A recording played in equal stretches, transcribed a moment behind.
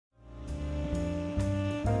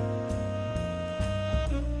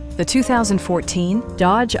the 2014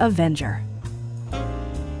 Dodge Avenger.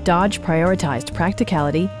 Dodge prioritized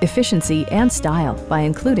practicality, efficiency, and style by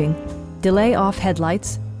including delay-off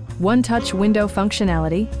headlights, one-touch window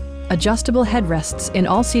functionality, adjustable headrests in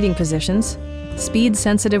all seating positions,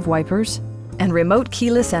 speed-sensitive wipers, and remote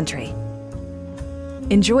keyless entry.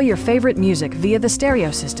 Enjoy your favorite music via the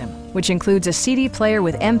stereo system, which includes a CD player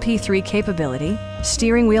with MP3 capability,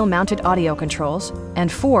 steering wheel-mounted audio controls,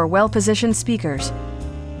 and 4 well-positioned speakers.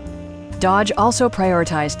 Dodge also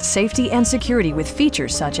prioritized safety and security with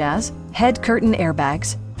features such as head curtain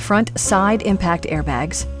airbags, front side impact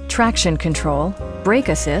airbags, traction control, brake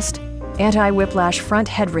assist, anti-whiplash front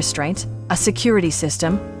head restraints, a security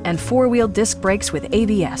system, and 4-wheel disc brakes with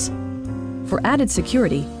ABS. For added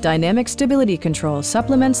security, dynamic stability control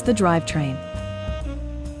supplements the drivetrain.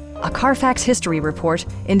 A Carfax history report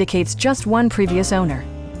indicates just one previous owner.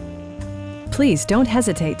 Please don't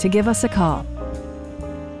hesitate to give us a call.